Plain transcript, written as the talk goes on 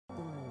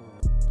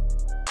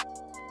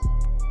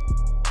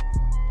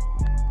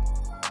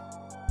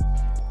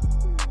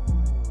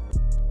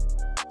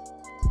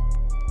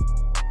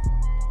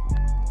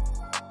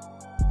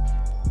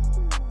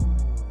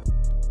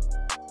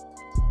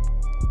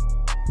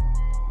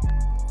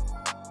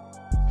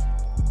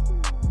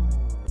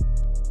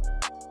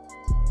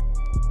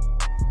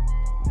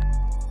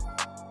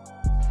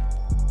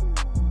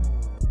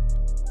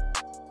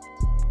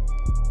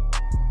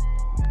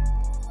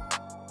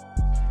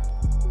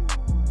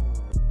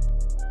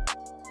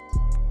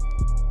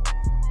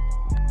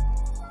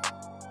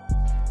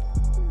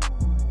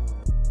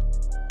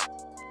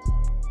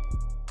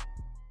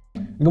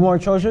Good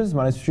morning, Trojans.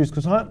 My name is Patrice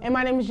Cousin. And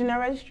my name is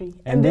Jeanette Registry.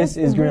 And this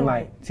is Green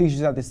Light.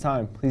 Teachers at this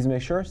time, please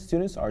make sure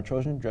students are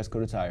Trojan dress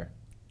code attire.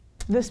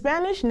 The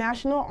Spanish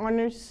National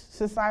Honor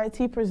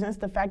Society presents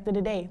the fact of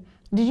the day.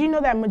 Did you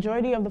know that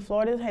majority of the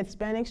Florida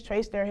Hispanics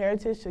trace their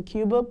heritage to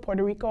Cuba,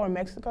 Puerto Rico, or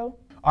Mexico?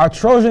 Our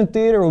Trojan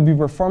Theater will be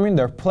performing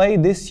their play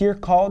this year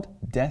called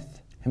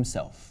Death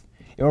Himself.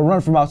 It will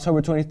run from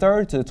October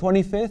 23rd to the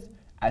 25th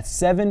at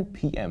 7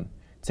 p.m.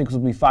 Tickets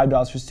will be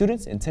 $5 for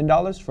students and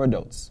 $10 for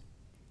adults.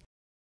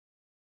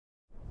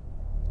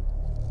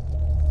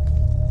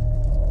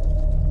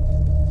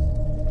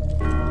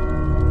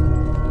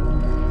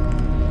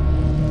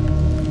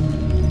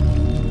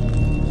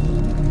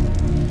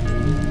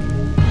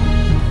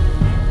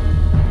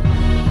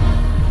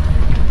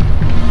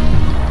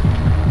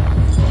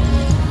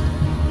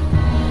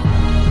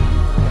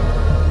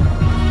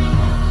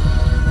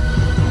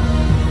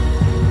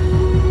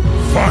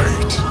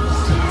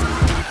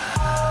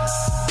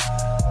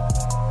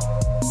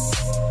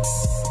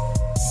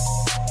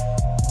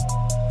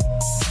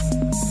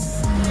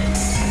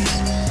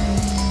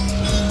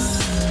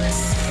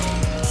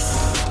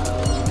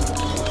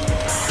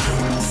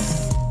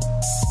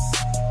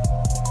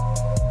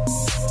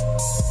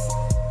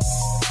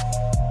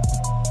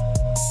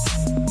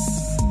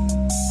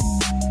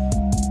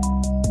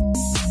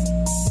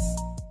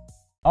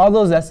 All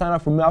those that sign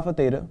up for Mu Alpha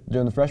Theta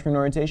during the freshman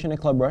orientation and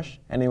club rush,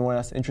 and anyone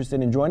else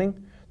interested in joining,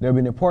 there will be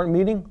an important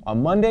meeting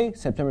on Monday,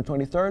 September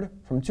 23rd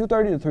from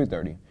 2:30 to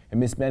 3:30 in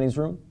Miss Manning's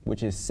room,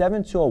 which is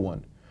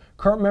 7201.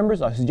 Current members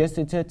are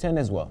suggested to attend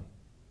as well.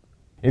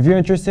 If you're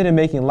interested in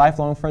making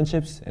lifelong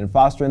friendships and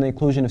fostering the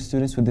inclusion of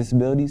students with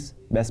disabilities,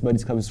 Best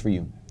Buddies Club is for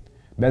you.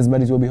 Best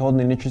Buddies will be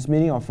holding an interest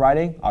meeting on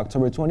Friday,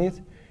 October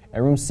 20th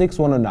at room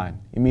 6109,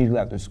 immediately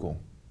after school.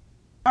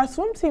 Our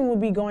swim team will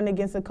be going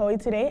against Ocoee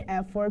today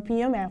at 4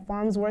 p.m. at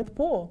Farmsworth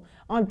Pool.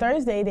 On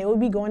Thursday, they will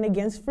be going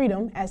against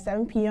Freedom at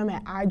 7 p.m.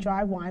 at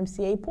iDrive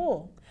YMCA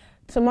Pool.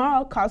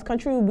 Tomorrow, cross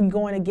country will be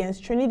going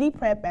against Trinity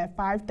Prep at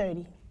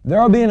 5:30.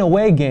 There will be an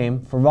away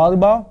game for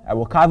volleyball at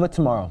Wekiva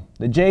tomorrow.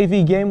 The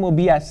JV game will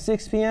be at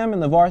 6 p.m.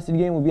 and the varsity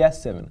game will be at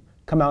 7.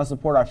 Come out and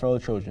support our fellow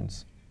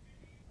Trojans.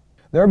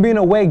 There will be an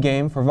away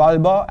game for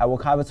volleyball at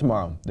Wekiva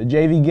tomorrow. The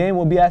JV game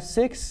will be at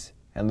 6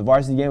 and the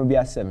varsity game will be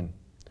at 7.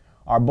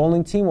 Our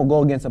bowling team will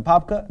go against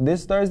Apopka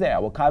this Thursday at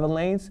Wekiva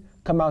Lanes.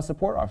 Come out and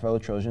support our fellow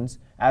Trojans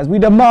as we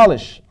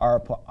demolish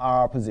our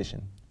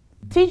opposition.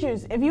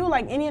 Teachers, if you would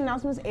like any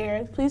announcements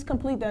aired, please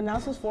complete the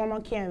announcements form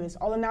on Canvas.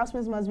 All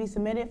announcements must be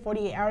submitted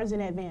 48 hours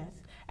in advance.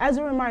 As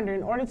a reminder,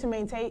 in order to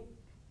maintain,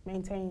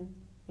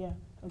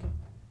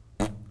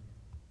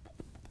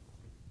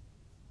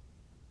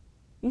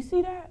 You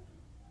see that?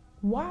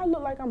 Why I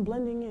look like I'm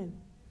blending in?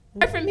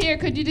 Right from here,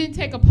 because you didn't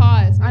take a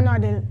pause. I know I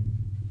didn't.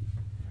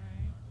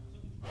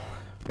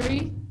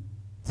 3,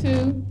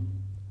 2,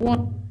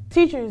 1.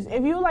 Teachers,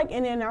 if you would like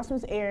any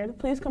announcements aired,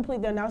 please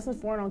complete the announcements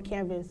form on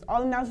Canvas.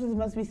 All announcements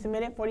must be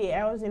submitted 48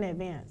 hours in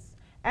advance.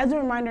 As a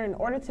reminder, in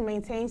order to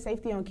maintain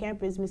safety on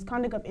campus,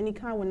 misconduct of any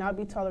kind will not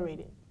be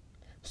tolerated.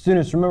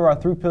 Students, remember our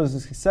 3 pillars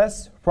of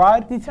success: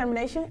 pride,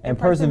 determination, and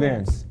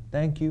perseverance.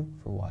 Thank you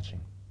for watching.